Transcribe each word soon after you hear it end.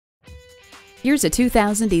Here's a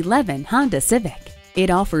 2011 Honda Civic.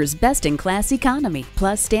 It offers best-in-class economy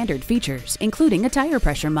plus standard features, including a tire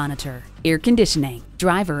pressure monitor, air conditioning,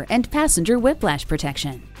 driver and passenger whiplash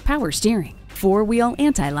protection, power steering, four-wheel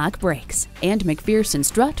anti-lock brakes, and McPherson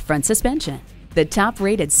strut front suspension. The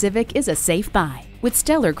top-rated Civic is a safe buy with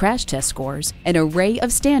stellar crash test scores, an array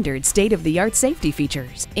of standard state-of-the-art safety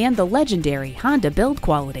features, and the legendary Honda build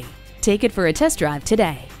quality. Take it for a test drive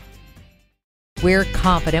today. We're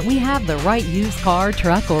confident we have the right used car,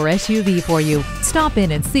 truck, or SUV for you. Stop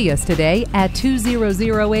in and see us today at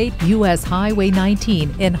 2008 US Highway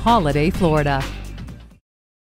 19 in Holiday, Florida.